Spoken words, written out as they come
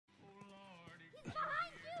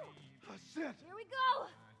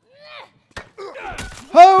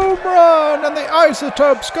Home run! And the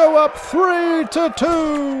Isotopes go up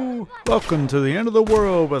 3-2! Welcome to the end of the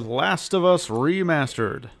world with Last of Us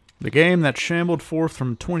Remastered. The game that shambled forth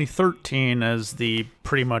from 2013 as the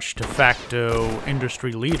pretty much de facto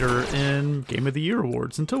industry leader in Game of the Year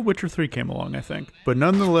awards, until Witcher 3 came along, I think. But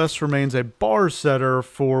nonetheless remains a bar setter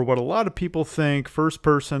for what a lot of people think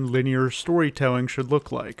first-person linear storytelling should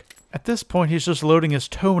look like. At this point, he's just loading his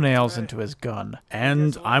toenails into his gun,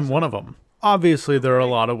 and I'm one of them. Obviously, there are a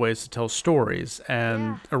lot of ways to tell stories,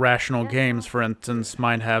 and Irrational Games, for instance,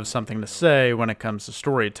 might have something to say when it comes to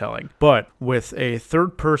storytelling. But with a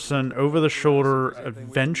third-person, over-the-shoulder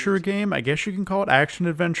adventure game, I guess you can call it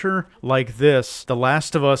action-adventure, like this, The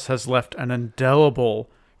Last of Us has left an indelible,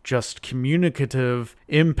 just communicative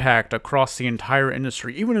impact across the entire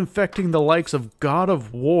industry, even infecting the likes of God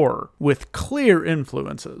of War with clear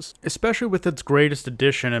influences, especially with its greatest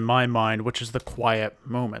addition in my mind, which is the quiet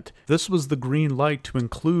moment. This was the green light to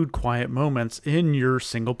include quiet moments in your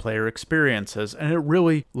single-player experiences, and it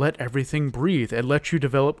really let everything breathe. It let you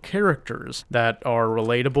develop characters that are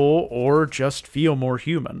relatable or just feel more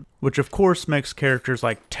human, which of course makes characters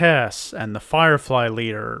like Tess and the Firefly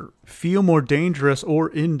leader feel more dangerous or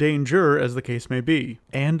in danger, as the case may be,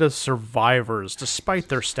 and as survivors, despite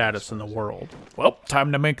their status in the world. Well,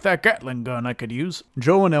 time to make that Gatling gun I could use.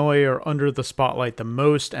 Joel and Ellie are under the spotlight the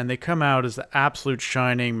most, and they come out as the absolute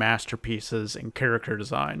shining masterpieces in character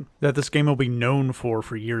design that this game will be known for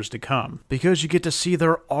years to come, because you get to see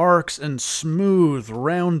their arcs and smooth,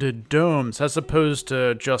 rounded domes, as opposed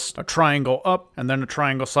to just a triangle up and then a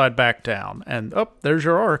triangle side back down, and up, there's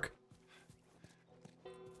your arc.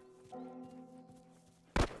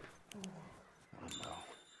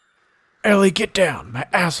 Ellie, get down! My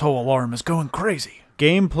asshole alarm is going crazy.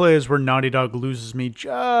 Gameplay is where Naughty Dog loses me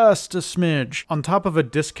just a smidge, on top of a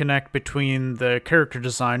disconnect between the character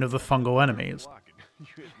design of the fungal enemies.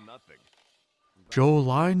 Joel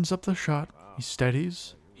lines up the shot, he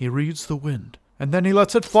steadies, he reads the wind, and then he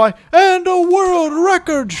lets it fly, and a world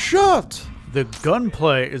record shot! The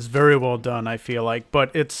gunplay is very well done, I feel like,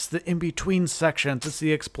 but it's the in-between sections, it's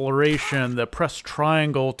the exploration, the press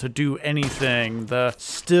triangle to do anything, the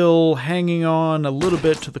still hanging on a little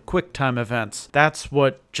bit to the quick-time events. That's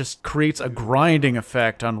what just creates a grinding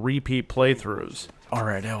effect on repeat playthroughs.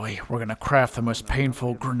 Alright, Ellie, we're gonna craft the most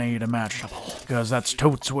painful grenade imaginable, because that's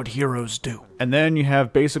totes what heroes do. And then you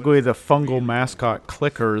have basically the fungal mascot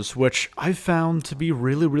clickers, which I found to be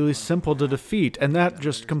really simple to defeat, and that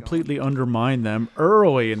just completely undermined them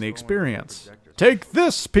early in the experience. Take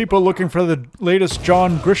this, people looking for the latest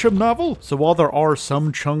John Grisham novel! So while there are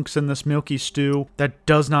some chunks in this milky stew, that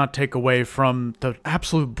does not take away from the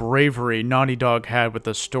absolute bravery Naughty Dog had with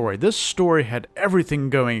this story. This story had everything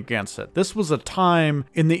going against it. This was a time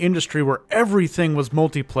in the industry where everything was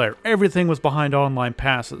multiplayer, everything was behind online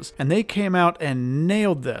passes, and they came out and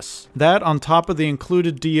nailed this. That on top of the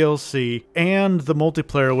included DLC and the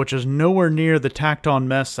multiplayer, which is nowhere near the tacked-on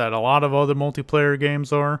mess that a lot of other multiplayer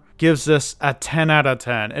games are, gives this a 10 out of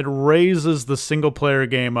 10. It raises the single-player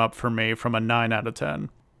game up for me from a 9 out of 10.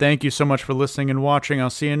 Thank you so much for listening and watching. I'll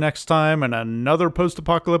see you next time in another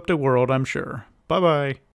post-apocalyptic world, I'm sure. Bye-bye.